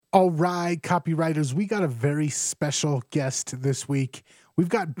All right, copywriters, we got a very special guest this week. We've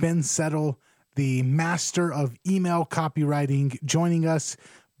got Ben Settle, the master of email copywriting, joining us.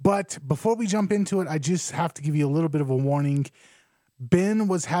 But before we jump into it, I just have to give you a little bit of a warning. Ben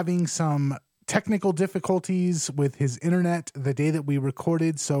was having some technical difficulties with his internet the day that we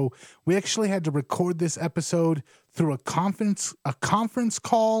recorded, so we actually had to record this episode through a conference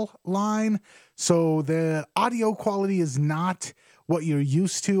call line. So the audio quality is not what you're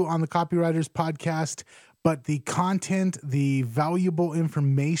used to on the Copywriters Podcast, but the content, the valuable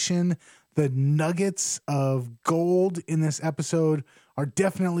information, the nuggets of gold in this episode are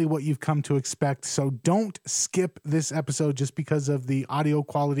definitely what you've come to expect. So don't skip this episode just because of the audio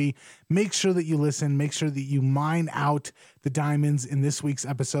quality. Make sure that you listen. Make sure that you mine out the diamonds in this week's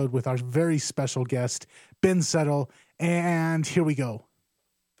episode with our very special guest, Ben Settle. And here we go.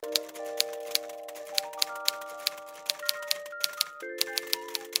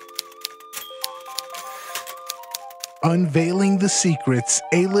 Unveiling the secrets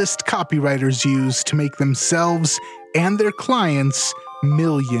A-list copywriters use to make themselves and their clients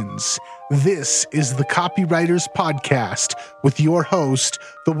millions. This is the Copywriters Podcast with your host,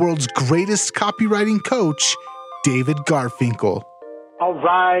 the world's greatest copywriting coach, David Garfinkel. All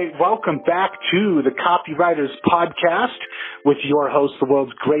right, welcome back to the Copywriters Podcast with your host, the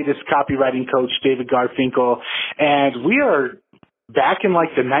world's greatest copywriting coach, David Garfinkel. And we are back in like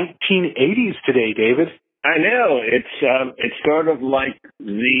the 1980s today, David. I know. It's sort of like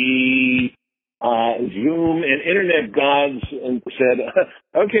the Zoom and Internet gods said,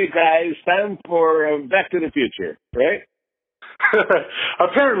 okay, guys, time for Back to the Future, right?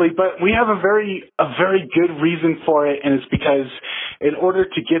 Apparently, but we have a very good reason for it, and it's because in order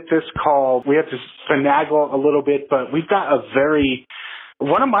to get this call, we have to finagle a little bit, but we've got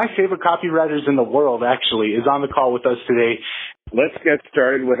one of my favorite copywriters in the world, actually, is on the call with us today. Let's get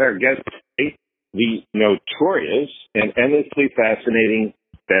started with our guest today, the notorious and endlessly fascinating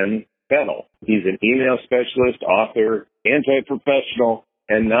Ben Settle. He's an email specialist, author, anti-professional,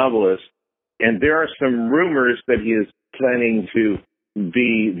 and novelist. And there are some rumors that he is planning to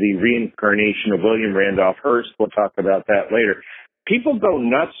be the reincarnation of William Randolph Hearst. We'll talk about that later. People go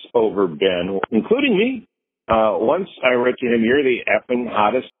nuts over Ben, including me. Once I wrote to him, you're the effing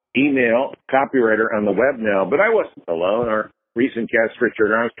hottest email copywriter on the web now. But I wasn't alone. Our recent guest,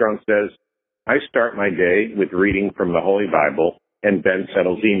 Richard Armstrong, says, I start my day with reading from the Holy Bible and Ben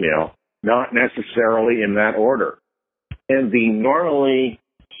Settle's email, not necessarily in that order. And the normally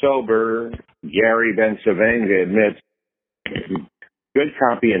sober Gary Bencivenga admits, good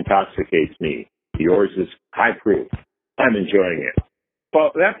copy intoxicates me. Yours is high proof. I'm enjoying it.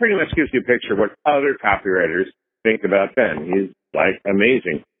 Well, that pretty much gives you a picture of what other copywriters think about Ben. He's like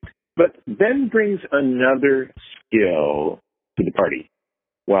amazing. But Ben brings another skill to the party.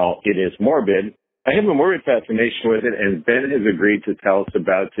 Well, it is morbid. I have a morbid fascination with it, and Ben has agreed to tell us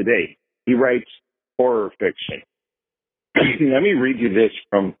about today. He writes horror fiction. Let me read you this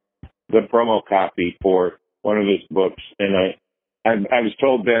from the promo copy for one of his books. And I was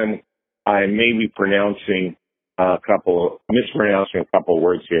told, Ben, I may be mispronouncing a couple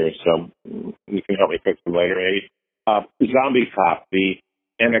words here, so you can help me fix them later. Zombie Cop, the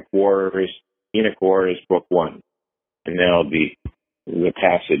Enoch Warriors, Book 1. And now the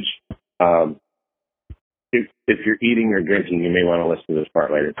passage. If you're eating or drinking, you may want to listen to this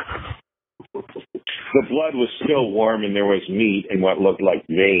part later. The blood was still warm, and there was meat and what looked like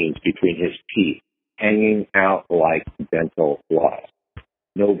veins between his teeth, hanging out like dental floss.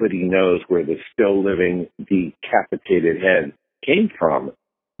 Nobody knows where the still living, decapitated head came from,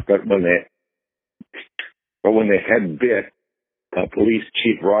 but when the head bit Police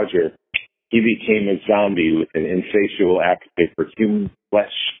Chief Roger, he became a zombie with an insatiable appetite for human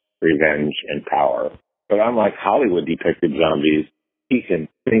flesh, revenge, and power. But unlike Hollywood depicted zombies, he can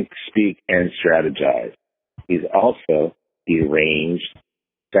think, speak, and strategize. He's also deranged,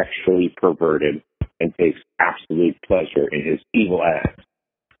 sexually perverted, and takes absolute pleasure in his evil acts.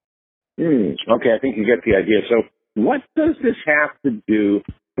 Okay, I think you get the idea. So what does this have to do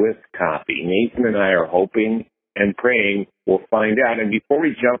with copy? Nathan and I are hoping and praying we'll find out. And before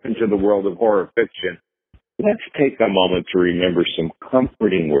we jump into the world of horror fiction, let's take a moment to remember some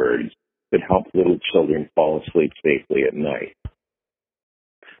comforting words that help little children fall asleep safely at night.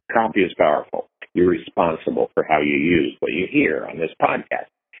 Copy is powerful. You're responsible for how you use what you hear on this podcast.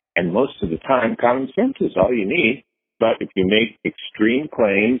 And most of the time, common sense is all you need. But if you make extreme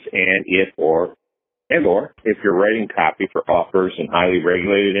claims and if you're writing copy for offers in highly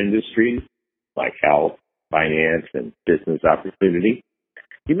regulated industries like health, finance, and business opportunity,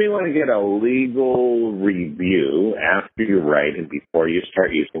 you may want to get a legal review after you write and before you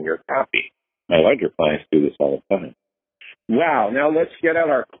start using your copy. My larger clients do this all the time. Wow. Now let's get out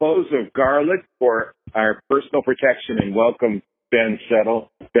our cloves of garlic for our personal protection and welcome Ben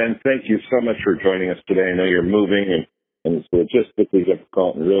Settle. Ben, thank you so much for joining us today. I know you're moving and it's logistically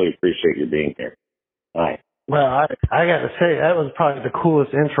difficult and really appreciate you being here. Hi. Well, I got to say, that was probably the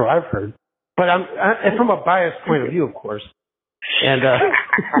coolest intro I've heard. But and from a biased point of view, of course. And well,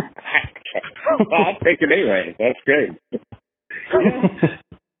 I'll take it anyway. That's great.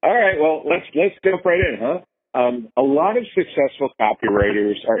 All right. Well, let's jump right in, huh? A lot of successful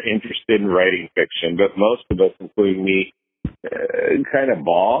copywriters are interested in writing fiction, but most of us, including me, kind of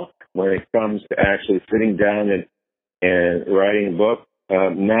balk when it comes to actually sitting down and writing a book.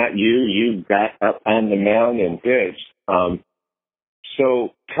 Not you. You got up on the mound and pitched. So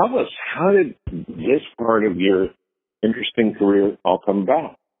tell us, how did this part of your interesting career all come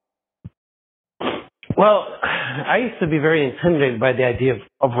about? Well, I used to be very intimidated by the idea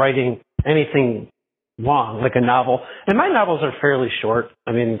of writing anything long, like a novel. And my novels are fairly short.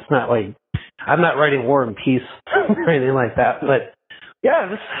 I mean, it's not like I'm not writing War and Peace or anything like that. But yeah,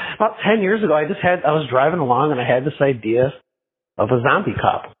 this about 10 years ago, I was driving along and I had this idea of a zombie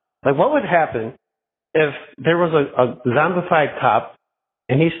cop. Like, what would happen if there was a zombified cop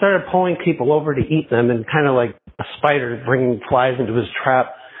and he started pulling people over to eat them and kind of like a spider bringing flies into his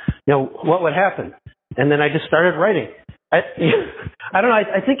trap? You know, what would happen? And then I just started writing. I don't know.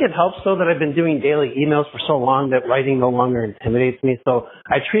 I think it helps, though, that I've been doing daily emails for so long that writing no longer intimidates me. So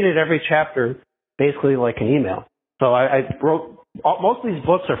I treated every chapter basically like an email. So I wrote, most of these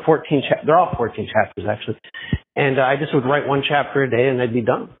books are 14 chapters. They're all 14 chapters, actually. And I just would write one chapter a day and I'd be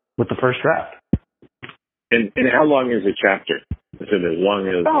done with the first draft. And how long is a chapter? Is it as long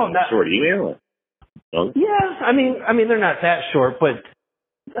as a short email? Or? Yeah, I mean, they're not that short, but,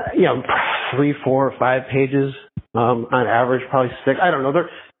 3, 4, 5 pages on average, probably 6. I don't know.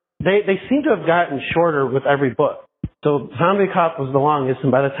 They seem to have gotten shorter with every book. So Zombie Cop was the longest,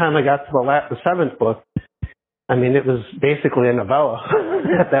 and by the time I got to the 7th book, I mean, it was basically a novella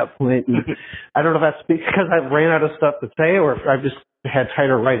at that point. And I don't know if that's because I ran out of stuff to say or if I've just had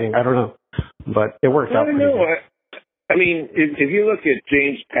tighter writing. I don't know. But it worked out pretty good. I mean, if you look at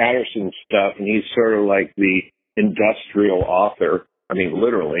James Patterson's stuff, and he's sort of like the industrial author. I mean,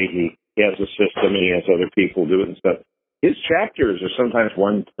 literally, he has a system and he has other people do it and stuff. His chapters are sometimes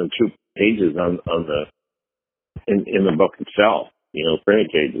 1 or 2 pages in the book itself, printed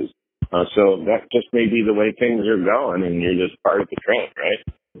pages. So that just may be the way things are going, and you're just part of the trend,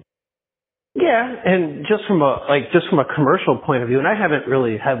 right? Yeah, and just from a commercial point of view, and I haven't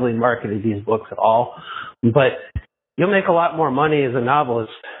really heavily marketed these books at all, but you'll make a lot more money as a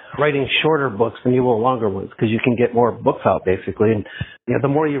novelist writing shorter books than you will longer ones because you can get more books out, basically. And the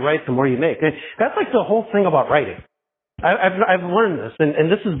more you write, the more you make. And that's like the whole thing about writing. I've learned this,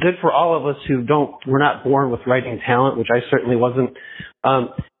 and this is good for all of us we're not born with writing talent, which I certainly wasn't.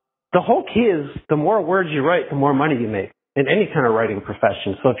 The whole key is the more words you write, the more money you make in any kind of writing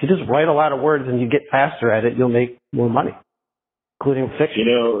profession. So if you just write a lot of words and you get faster at it, you'll make more money, including fiction.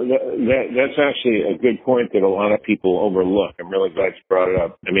 That's actually a good point that a lot of people overlook. I'm really glad you brought it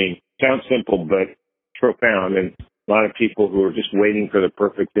up. I mean, it sounds simple, but profound. And a lot of people who are just waiting for the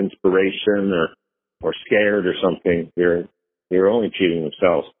perfect inspiration or scared or something, they're only cheating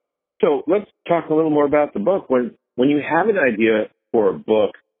themselves. So let's talk a little more about the book. When you have an idea for a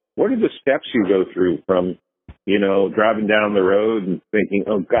book, what are the steps you go through from, driving down the road and thinking,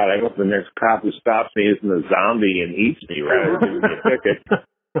 oh, God, I hope the next cop who stops me isn't a zombie and eats me rather than giving me a ticket,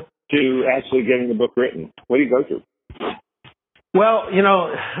 to actually getting the book written? What do you go through? Well,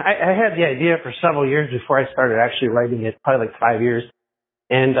 I had the idea for several years before I started actually writing it, probably like 5 years.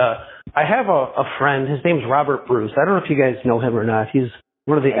 And I have a friend, his name's Robert Bruce. I don't know if you guys know him or not. He's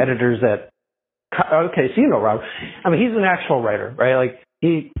one of the editors at, okay, so you know Robert. I mean, he's an actual writer, right?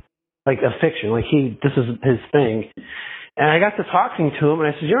 Like a fiction, this is his thing. And I got to talking to him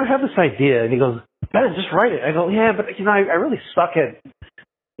and I said, I have this idea. And he goes, Ben, just write it. I go, yeah, but I really suck at,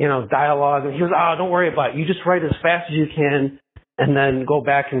 dialogue. And he goes, oh, don't worry about it. You just write as fast as you can and then go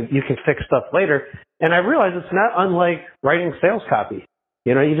back and you can fix stuff later. And I realized it's not unlike writing sales copy.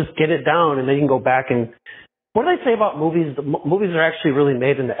 You just get it down and then you can go back and, what do they say about movies? The movies are actually really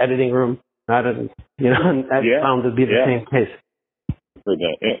made in the editing room, not in, and that's found to be the same case. For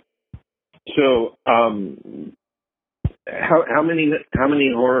that, yeah. So, how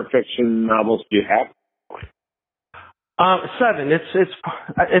many horror fiction novels do you have? 7.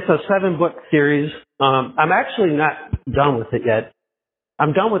 It's a 7-book series. I'm actually not done with it yet.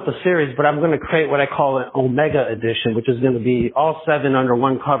 I'm done with the series, but I'm going to create what I call an Omega edition, which is going to be all 7 under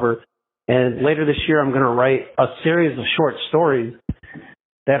one cover. And later this year, I'm going to write a series of short stories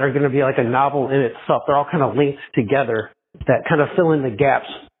that are going to be like a novel in itself. They're all kind of linked together that kind of fill in the gaps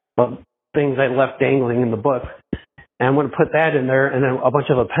of things I left dangling in the book. And I'm going to put that in there and then a bunch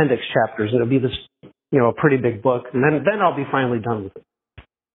of appendix chapters. It'll be this, a pretty big book. And then I'll be finally done with it.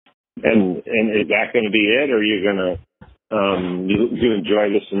 And is that going to be it, or are you going to you enjoy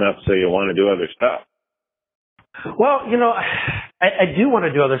this enough so you want to do other stuff? Well, I do want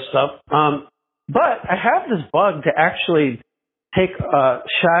to do other stuff, but I have this bug to actually take a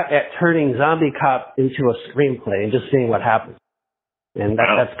shot at turning Zombie Cop into a screenplay and just seeing what happens. And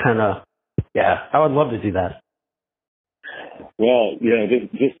that's kind of, I would love to do that. Well,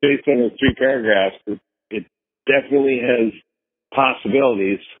 just based on those 3 paragraphs, it definitely has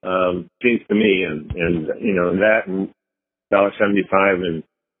possibilities, seems to me, and that and $1.75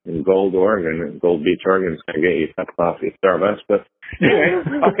 in Gold, Oregon, and Gold Beach, Oregon is going to get you a cup of coffee at Starbucks. But anyway,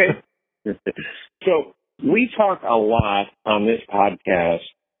 okay. So we talk a lot on this podcast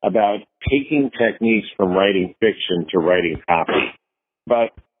about taking techniques from writing fiction to writing copy.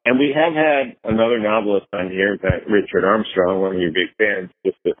 And we have had another novelist on here, Richard Armstrong, one of your big fans,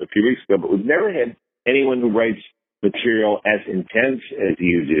 just a few weeks ago, but we've never had anyone who writes material as intense as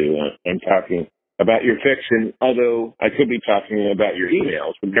you do. I'm talking about your fiction, although I could be talking about your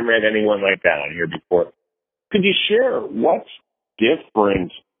emails. We've never had anyone like that on here before. Could you share what's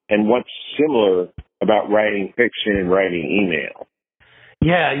different and what's similar about writing fiction and writing email?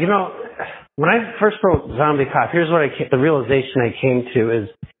 Yeah, when I first wrote Zombie Cop, here's what the realization I came to is,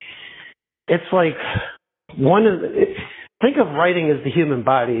 it's like think of writing as the human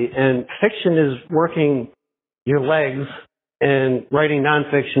body, and fiction is working your legs, and writing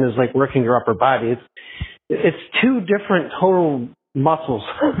nonfiction is like working your upper body. It's 2 different total muscles.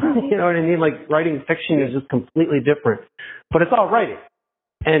 You know what I mean? Like writing fiction is just completely different, but it's all writing.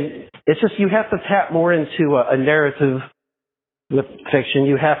 And it's just, you have to tap more into a narrative with fiction.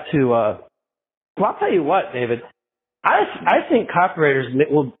 You have to, well, I'll tell you what, David, I think copywriters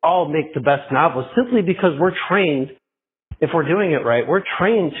will all make the best novels simply because we're trained, if we're doing it right, we're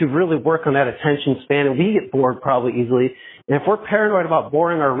trained to really work on that attention span, and we get bored probably easily. And if we're paranoid about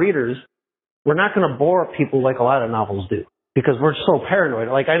boring our readers, we're not going to bore people like a lot of novels do because we're so paranoid.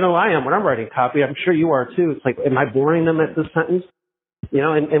 Like I know I am when I'm writing copy. I'm sure you are too. It's like, am I boring them at this sentence?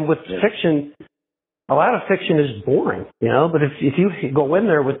 And with fiction, a lot of fiction is boring, but if you go in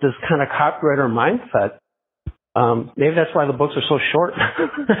there with this kind of copywriter mindset, maybe that's why the books are so short.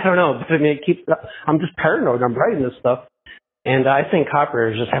 I don't know. But I mean, I'm just paranoid. I'm writing this stuff. And I think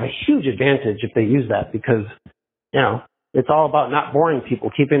copywriters just have a huge advantage if they use that because, it's all about not boring people,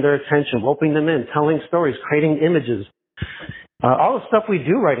 keeping their attention, roping them in, telling stories, creating images, all the stuff we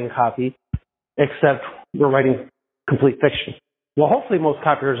do writing copy, except we're writing complete fiction. Well, hopefully most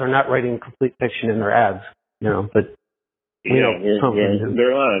copywriters are not writing complete fiction in their ads, but there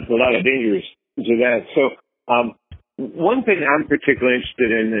are a lot of dangers to that. So, one thing I'm particularly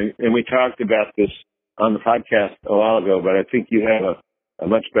interested in, and we talked about this on the podcast a while ago, but I think you have a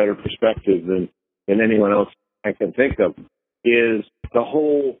much better perspective than anyone else I can think of, is the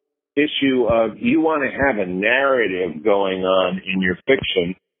whole issue of you want to have a narrative going on in your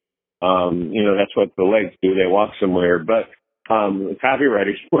fiction. That's what the legs do. They walk somewhere, but the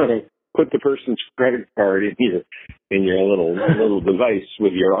copywriters want to put the person's credit card in your little device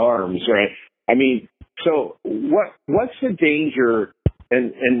with your arms, right? I mean, so what's the danger?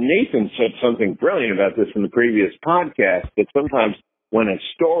 And Nathan said something brilliant about this in the previous podcast, that sometimes when a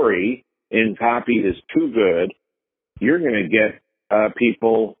story in copy is too good, you're going to get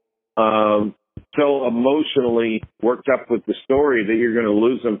people so emotionally worked up with the story that you're going to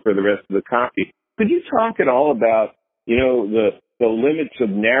lose them for the rest of the copy. Could you talk at all about, the limits of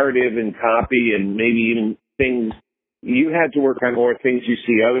narrative and copy, and maybe even things you had to work on, or things you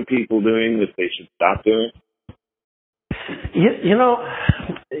see other people doing that they should stop doing?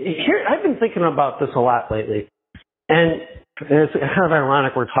 Here I've been thinking about this a lot lately, and it's kind of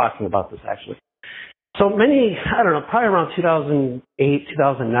ironic we're talking about this actually. So probably around 2008,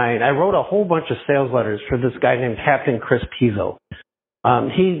 2009, I wrote a whole bunch of sales letters for this guy named Captain Chris Pizzo.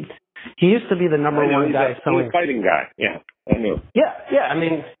 He used to be the number one guy selling. He's a fighting guy. Yeah, I know. Yeah. I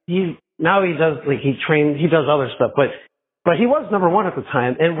mean, he does he does other stuff, but he was number one at the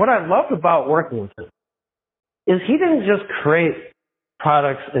time. And what I loved about working with him is he didn't just create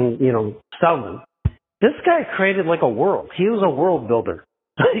products and sell them. This guy created like a world. He was a world builder.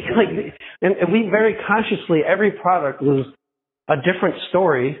 And we very consciously, every product was a different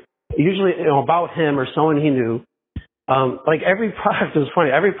story, usually about him or someone he knew. like every product was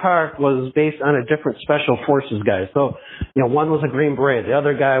funny. Every product was based on a different special forces guy. So, one was a Green Beret. The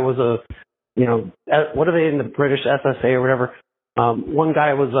other guy was a, what are they in the British SSA or whatever? One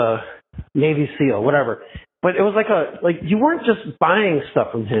guy was a Navy SEAL, whatever. But it was like you weren't just buying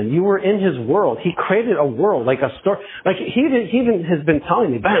stuff from him. You were in his world. He created a world, like a story. Like he even has been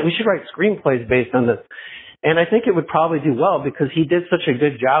telling me, Ben, we should write screenplays based on this. And I think it would probably do well because he did such a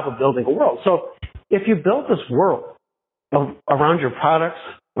good job of building a world. So if you built this world around your products,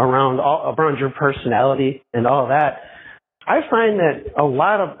 around your personality and all that, I find that a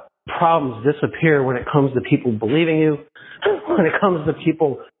lot of problems disappear when it comes to people believing you, when it comes to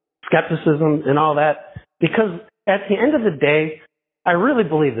people skepticism and all that. Because at the end of the day, I really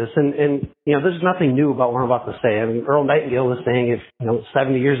believe this, and there's nothing new about what I'm about to say. I mean, Earl Nightingale was saying it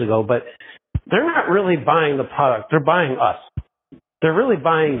 70 years ago, but they're not really buying the product. They're buying us. They're really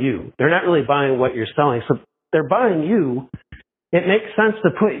buying you. They're not really buying what you're selling. So they're buying you. It makes sense to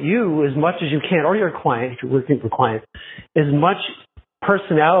put you as much as you can, or your client, if you're working for clients, as much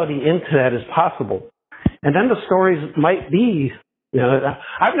personality into that as possible. And then the stories might be,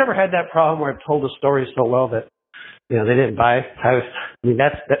 I've never had that problem where I've told a story so well that, they didn't buy. I mean,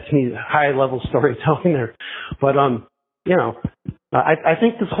 that's to me high level storytelling there. But, I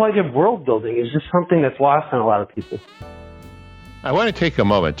think this whole idea of world building is just something that's lost on a lot of people. I want to take a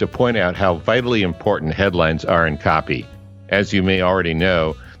moment to point out how vitally important headlines are in copy. As you may already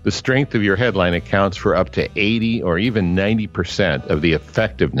know, the strength of your headline accounts for up to 80 or even 90% of the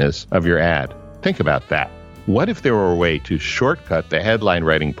effectiveness of your ad. Think about that. What if there were a way to shortcut the headline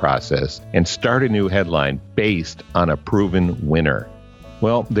writing process and start a new headline based on a proven winner?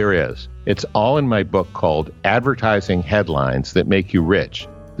 Well, there is. It's all in my book called Advertising Headlines That Make You Rich.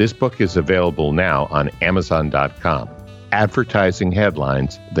 This book is available now on Amazon.com. Advertising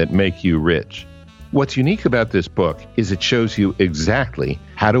Headlines That Make You Rich. What's unique about this book is it shows you exactly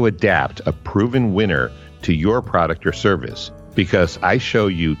how to adapt a proven winner to your product or service, because I show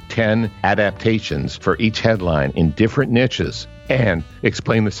you 10 adaptations for each headline in different niches and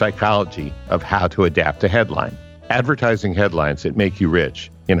explain the psychology of how to adapt a headline. Advertising Headlines That Make You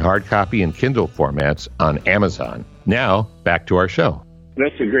Rich in hard copy and Kindle formats on Amazon. Now, back to our show.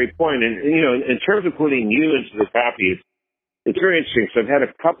 That's a great point. And, in terms of putting you into the copy, it's very interesting. So I've had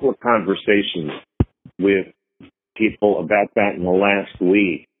a couple of conversations with people about that in the last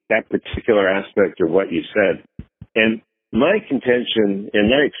week, that particular aspect of what you said. And my contention and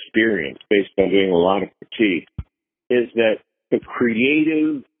my experience, based on doing a lot of critique, is that the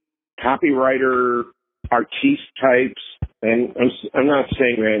creative copywriter, artiste types, and I'm not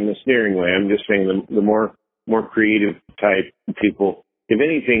saying that in a sneering way, I'm just saying the more creative type people, if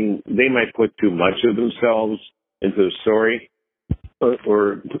anything, they might put too much of themselves into the story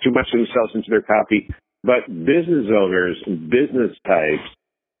or put too much of themselves into their copy. But business owners, business types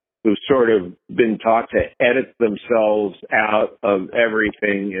who've sort of been taught to edit themselves out of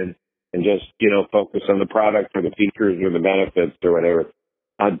everything and just, focus on the product or the features or the benefits or whatever,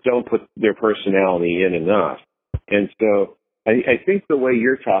 don't put their personality in enough. And so I think the way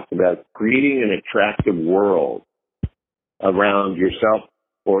you're talking about creating an attractive world around yourself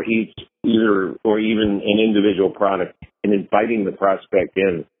or even an individual product and inviting the prospect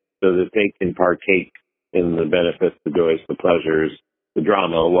in so that they can partake in the benefits, the joys, the pleasures, the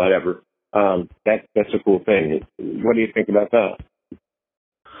drama, whatever. That's a cool thing. What do you think about that?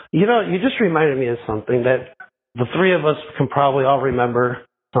 You just reminded me of something that the three of us can probably all remember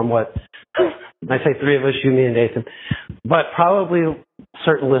somewhat. I say three of us, you, me, and Nathan, but probably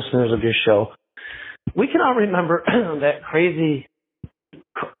certain listeners of your show. We can all remember that crazy,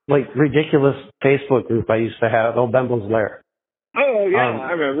 ridiculous Facebook group I used to have, Old Bemble's Lair. Oh, yeah,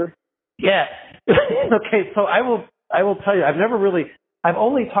 I remember. Yeah. Okay, so I will tell you, I've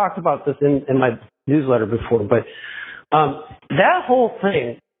only talked about this in my newsletter before, but that whole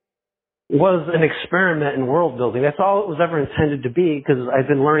thing was an experiment in world building. That's all it was ever intended to be, because I've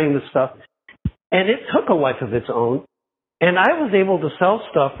been learning this stuff. And it took a life of its own. And I was able to sell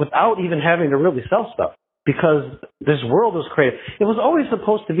stuff without even having to really sell stuff, because this world was created. It was always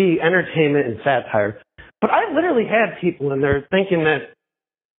supposed to be entertainment and satire. But I literally had people in there thinking that,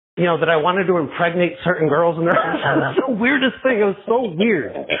 that I wanted to impregnate certain girls, and that was the weirdest thing. It was so weird.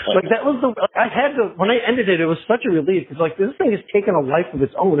 When I ended it, it was such a relief. It's like, this thing has taken a life of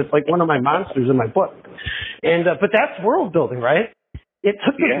its own. It's like one of my monsters in my book. And, but that's world building, right? It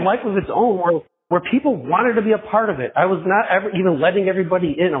took this life of its own where people wanted to be a part of it. I was not ever even letting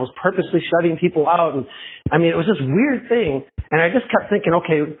everybody in. I was purposely shutting people out. And I mean, it was this weird thing. And I just kept thinking,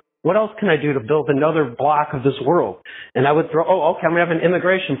 okay, what else can I do to build another block of this world? And I would throw, okay, I'm going to have an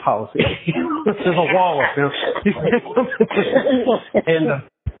immigration policy. There's a wall up, and,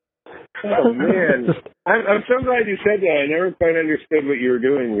 oh, man. I'm so glad you said that. I never quite understood what you were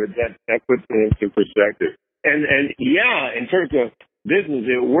doing with that. That puts it into perspective. And yeah, in terms of business,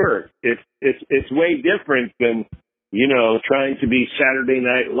 it works. It's way different than, trying to be Saturday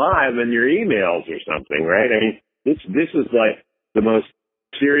Night Live in your emails or something, right? I mean, this is like the most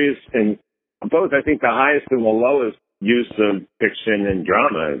serious and both, I think, the highest and the lowest use of fiction and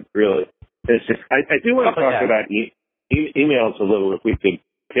drama, really. It's just, I do want to talk about emails a little, if we could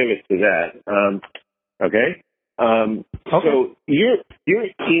pivot to that. Okay? So your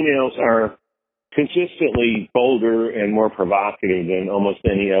emails are consistently bolder and more provocative than almost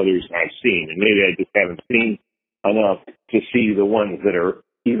any others I've seen. And maybe I just haven't seen enough to see the ones that are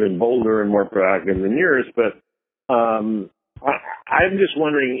even bolder and more provocative than yours. But I'm just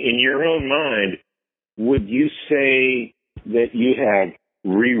wondering, in your own mind, would you say that you have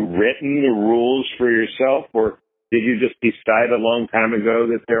rewritten the rules for yourself, or did you just decide a long time ago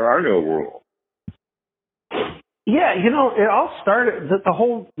that there are no rules? Yeah, it all started, the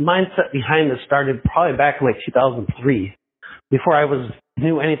whole mindset behind this started probably back in like 2003, before I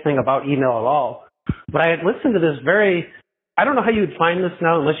knew anything about email at all. But I had listened to this I don't know how you would find this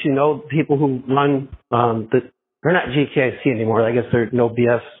now unless you know people who run, they're not GKIC anymore. I guess they're No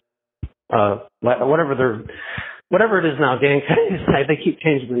BS, whatever it is now, Dan, they keep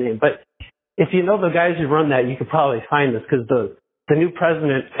changing the name. But if you know the guys who run that, you could probably find this, because the new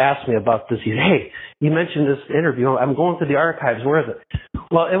president asked me about this. He said, hey, you mentioned this interview. I'm going through the archives. Where is it?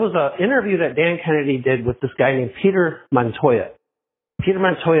 Well, it was an interview that Dan Kennedy did with this guy named Peter Montoya. Peter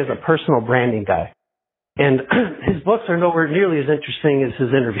Montoya is a personal branding guy. And his books are nowhere nearly as interesting as his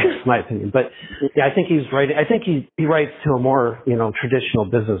interviews, in my opinion. But yeah, I think he's writing. I think he writes to a more, traditional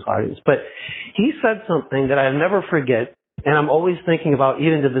business audience. But he said something that I'll never forget, and I'm always thinking about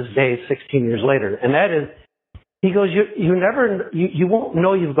even to this day, 16 years later. And that is, he goes, you won't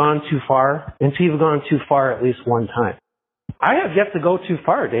know you've gone too far until you've gone too far at least one time. I have yet to go too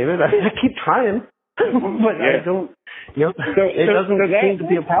far, David. I keep trying, but I don't. It doesn't seem to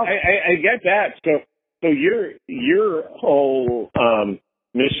be a problem. I get that. So your whole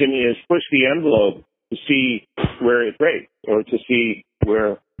mission is push the envelope to see where it breaks, or to see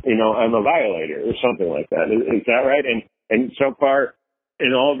where I'm a violator or something like that. Is that right? And so far,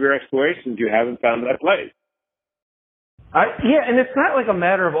 in all of your explorations, you haven't found that place. Yeah, and it's not like a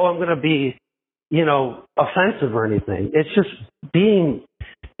matter of, I'm going to be, offensive or anything. It's just being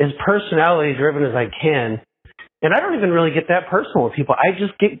as personality driven as I can. And I don't even really get that personal with people. I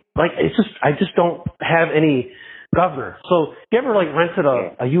just get, I just don't have any governor. So if you ever rented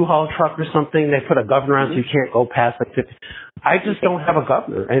a U-Haul truck or something, they put a governor on so you can't go past 50. I just don't have a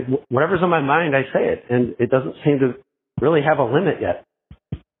governor. And whatever's on my mind, I say it. And it doesn't seem to really have a limit yet.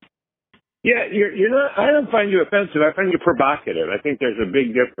 Yeah, you're not. I don't find you offensive. I find you provocative. I think there's a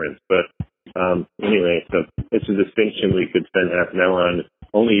big difference. But anyway, so it's a distinction we could spend half an hour on.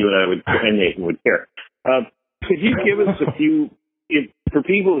 Only you and I and Nathan would care. Could you give us a few, for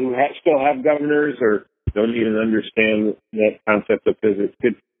people who still have governors or don't even understand that concept of physics?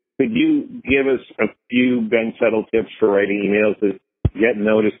 Could you give us a few Ben Settle tips for writing emails that get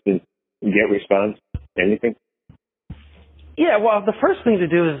noticed and get response? Anything? Yeah, well, the first thing to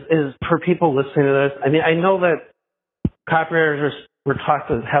do is for people listening to this. I mean, I know that copywriters were taught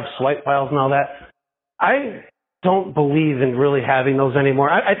to have swipe files and all that. I don't believe in really having those anymore.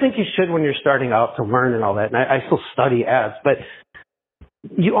 I think you should when you're starting out to learn and all that. And I still study ads, but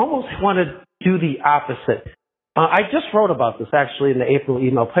you almost want to do the opposite. I just wrote about this actually in the April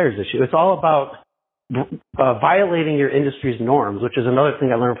Email Players issue. It's all about violating your industry's norms, which is another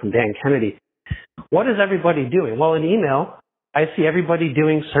thing I learned from Dan Kennedy. What is everybody doing? Well, in email, I see everybody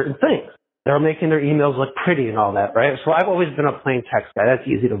doing certain things. They're making their emails look pretty and all that, right? So I've always been a plain text guy. That's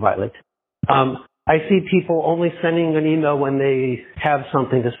easy to violate. I see people only sending an email when they have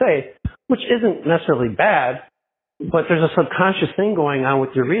something to say, which isn't necessarily bad, but there's a subconscious thing going on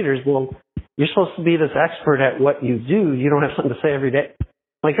with your readers. Well, you're supposed to be this expert at what you do. You don't have something to say every day.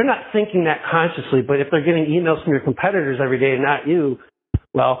 You're not thinking that consciously, but if they're getting emails from your competitors every day and not you,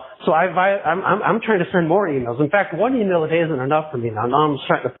 well, so I'm trying to send more emails. In fact, one email a day isn't enough for me now. Now I'm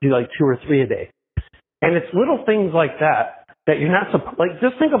starting to do 2 or 3 a day. And it's little things like that you're not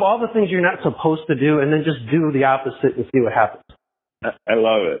just think of all the things you're not supposed to do and then just do the opposite and see what happens. I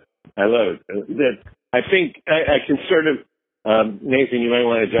love it. I think I can sort of, Nathan, you might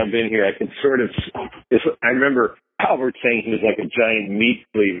want to jump in here. I can sort of, I remember Albert saying he was like a giant meat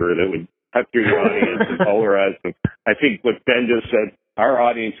cleaver that would cut through the audience and polarize them. I think what Ben just said our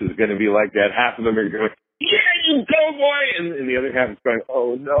audience is going to be like that. Half of them are going, yeah, you go, boy. And the other half is going,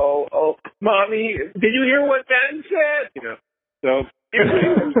 oh, no. Oh, Mommy, did you hear what Ben said? You know, so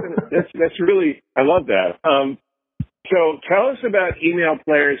anyway, that's really, I love that. So tell us about email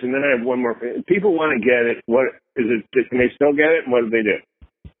players, and then I have one more. People want to get it. What is it? Can they still get it? And what do they do?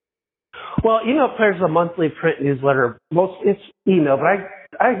 Well, Email Players is a monthly print newsletter. It's email, but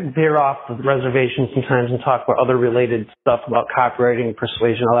I veer off the reservation sometimes and talk about other related stuff about copywriting,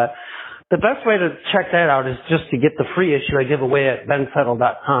 persuasion, all that. The best way to check that out is just to get the free issue I give away at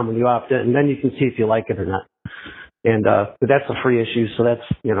bensettle.com when you opt in, and then you can see if you like it or not. And but that's a free issue, so that's,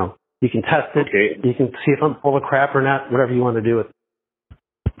 you know, you can test it. Okay. You can see if I'm full of crap or not, whatever you want to do with it.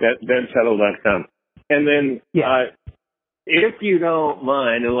 bensettle.com. And then if you don't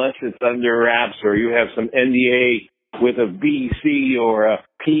mind, unless it's under wraps or you have some NDA with a BC or a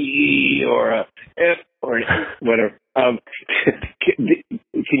PE or a F or whatever, can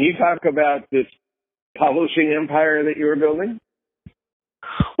you talk about this publishing empire that you were building?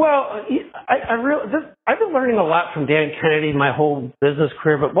 Well, I've been learning a lot from Dan Kennedy my whole business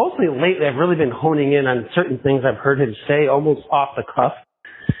career, but mostly lately I've really been honing in on certain things I've heard him say almost off the cuff.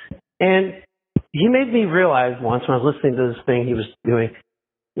 And he made me realize once when I was listening to this thing he was doing,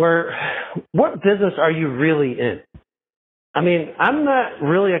 what business are you really in? I mean, I'm not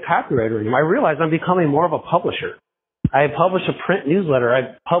really a copywriter anymore. I realize I'm becoming more of a publisher. I publish a print newsletter.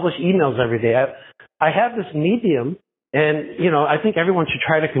 I publish emails every day. I have this medium, and, you know, I think everyone should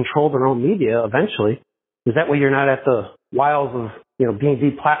try to control their own media eventually, because that way you're not at the wiles of, you know, being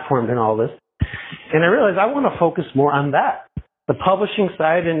deplatformed and all this. And I realized I want to focus more on that, the publishing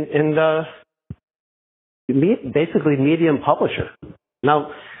side and basically medium publisher.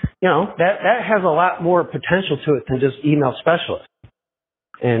 Now, you know, that has a lot more potential to it than just email specialist.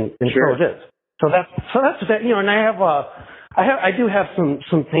 And sure. So it is. So that's that, you know, and I do have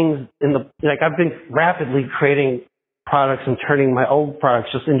some things in the, like, I've been rapidly creating products and turning my old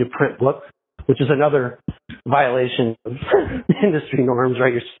products just into print books, which is another violation of industry norms,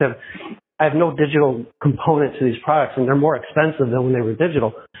 right? I have no digital component to these products, and they're more expensive than when they were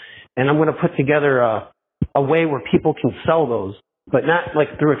digital. And I'm going to put together a way where people can sell those, but not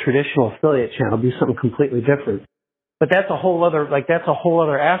like through a traditional affiliate channel, do something completely different. But that's a whole other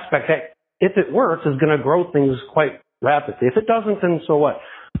aspect that, if it works, is going to grow things quite rapidly. If it doesn't, then so what?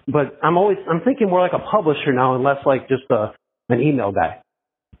 But I'm thinking more like a publisher now and less like just an email guy.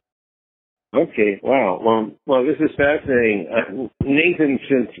 Okay, wow. Well, this is fascinating. Nathan,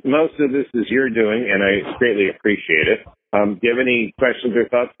 since most of this is your doing, and I greatly appreciate it, do you have any questions or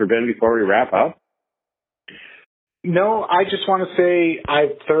thoughts for Ben before we wrap up? No, I just want to say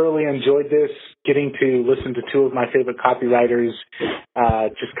I've thoroughly enjoyed this, getting to listen to two of my favorite copywriters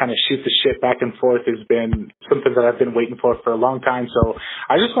just kind of shoot the shit back and forth has been something that I've been waiting for a long time. So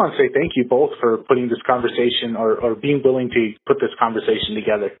I just want to say thank you both for putting this conversation or being willing to put this conversation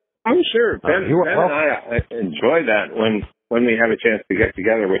together. I'm sure. Ben and I enjoy that when we have a chance to get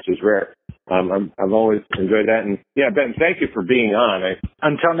together, which is rare. I've always enjoyed that. And yeah, Ben, thank you for being on.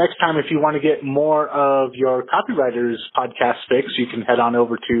 Until next time, if you want to get more of your Copywriters podcast fix, you can head on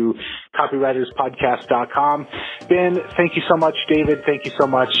over to copywriterspodcast.com. Ben, thank you so much. David, thank you so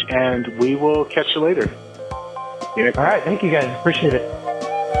much. And we will catch you later. Yeah. All right. Thank you, guys. Appreciate it.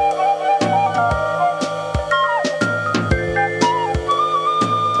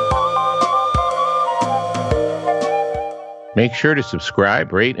 Make sure to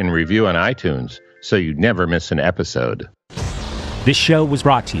subscribe, rate, and review on iTunes so you never miss an episode. This show was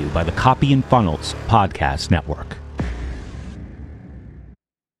brought to you by the Copy and Funnels Podcast Network.